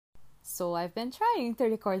So I've been trying to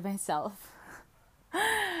record myself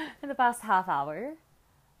in the past half hour,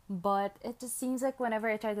 but it just seems like whenever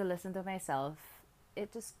I try to listen to myself,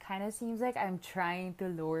 it just kind of seems like I'm trying to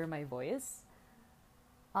lower my voice.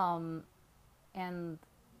 Um, and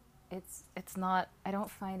it's not. I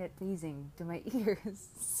don't find it pleasing to my ears,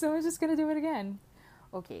 so I'm just gonna do it again.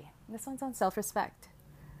 Okay, this one's on self-respect.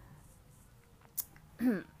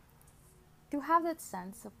 To have that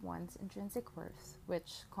sense of one's intrinsic worth,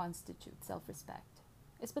 which constitutes self respect,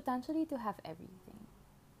 is potentially to have everything: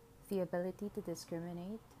 the ability to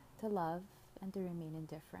discriminate, to love, and to remain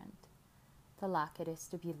indifferent. To lack it is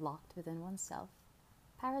to be locked within oneself,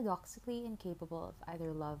 paradoxically incapable of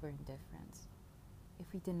either love or indifference.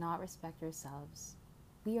 If we do not respect ourselves,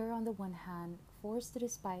 we are on the one hand forced to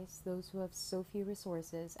despise those who have so few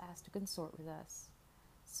resources as to consort with us,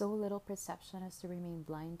 so little perception as to remain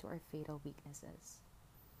blind to our fatal weaknesses.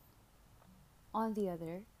 On the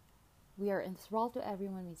other, we are enthralled to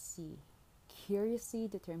everyone we see, curiously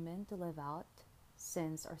determined to live out,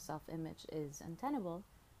 since our self image is untenable,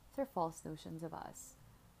 their false notions of us.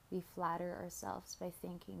 We flatter ourselves by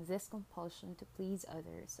thinking this compulsion to please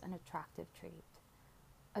others an attractive trait,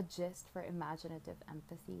 a gist for imaginative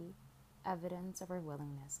empathy, evidence of our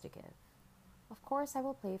willingness to give. Of course, I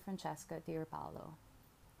will play Francesca to your Paolo,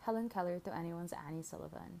 Helen Keller to anyone's Annie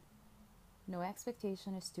Sullivan. No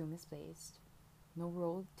expectation is too misplaced, no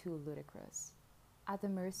role too ludicrous. At the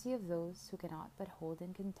mercy of those who cannot but hold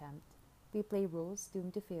in contempt, we play roles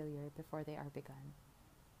doomed to failure before they are begun.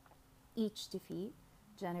 Each defeat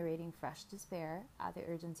generating fresh despair at the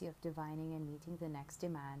urgency of divining and meeting the next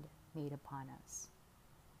demand made upon us.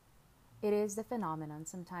 It is the phenomenon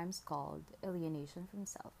sometimes called alienation from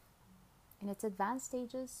self. In its advanced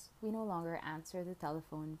stages, we no longer answer the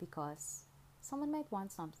telephone because someone might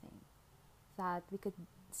want something. That we could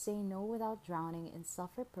say no without drowning in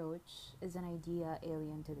self reproach is an idea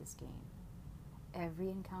alien to this game. Every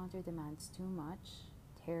encounter demands too much,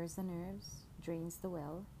 tears the nerves, drains the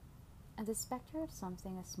will, and the specter of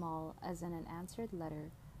something as small as an unanswered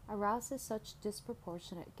letter arouses such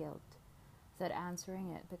disproportionate guilt that answering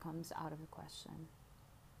it becomes out of the question.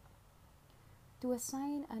 To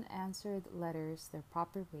assign unanswered letters their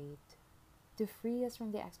proper weight, to free us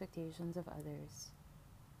from the expectations of others,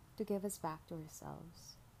 to give us back to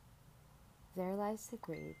ourselves. There lies the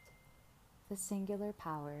great, the singular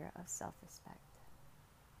power of self respect.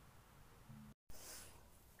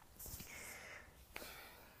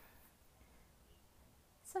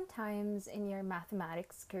 Sometimes in your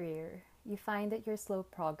mathematics career, you find that your slow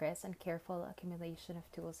progress and careful accumulation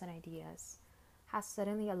of tools and ideas has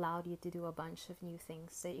suddenly allowed you to do a bunch of new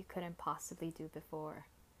things that you couldn't possibly do before.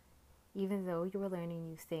 Even though you were learning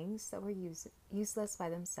new things that were useless by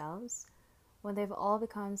themselves, when they've all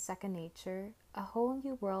become second nature, a whole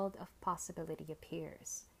new world of possibility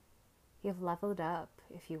appears. You've leveled up,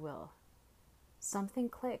 if you will. Something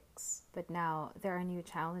clicks, but now there are new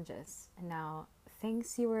challenges, and now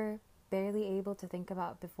things you were barely able to think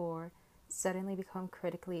about before suddenly become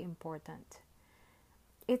critically important.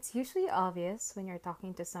 It's usually obvious when you're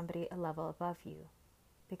talking to somebody a level above you,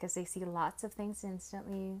 because they see lots of things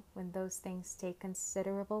instantly when those things take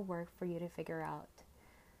considerable work for you to figure out.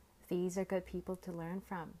 These are good people to learn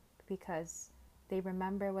from because they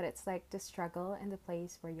remember what it's like to struggle in the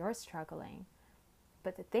place where you're struggling,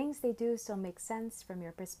 but the things they do still make sense from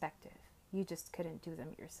your perspective. You just couldn't do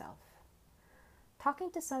them yourself.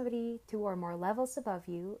 Talking to somebody 2 or more levels above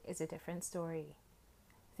you is a different story.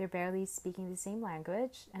 They're barely speaking the same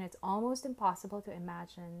language, and it's almost impossible to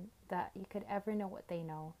imagine that you could ever know what they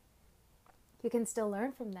know. You can still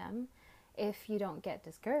learn from them if you don't get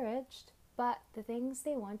discouraged, but the things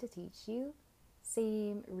they want to teach you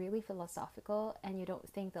seem really philosophical and you don't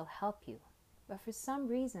think they'll help you. But for some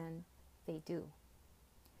reason, they do.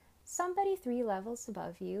 Somebody 3 levels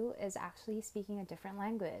above you is actually speaking a different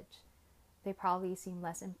language. They probably seem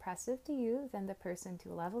less impressive to you than the person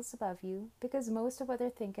 2 levels above you because most of what they're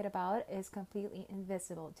thinking about is completely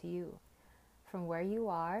invisible to you. From where you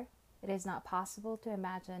are, it is not possible to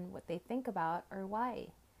imagine what they think about or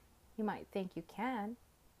why. You might think you can,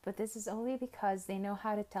 but this is only because they know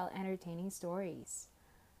how to tell entertaining stories.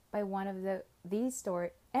 Any one of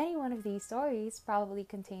these stories probably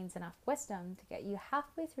contains enough wisdom to get you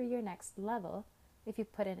halfway through your next level if you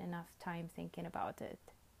put in enough time thinking about it.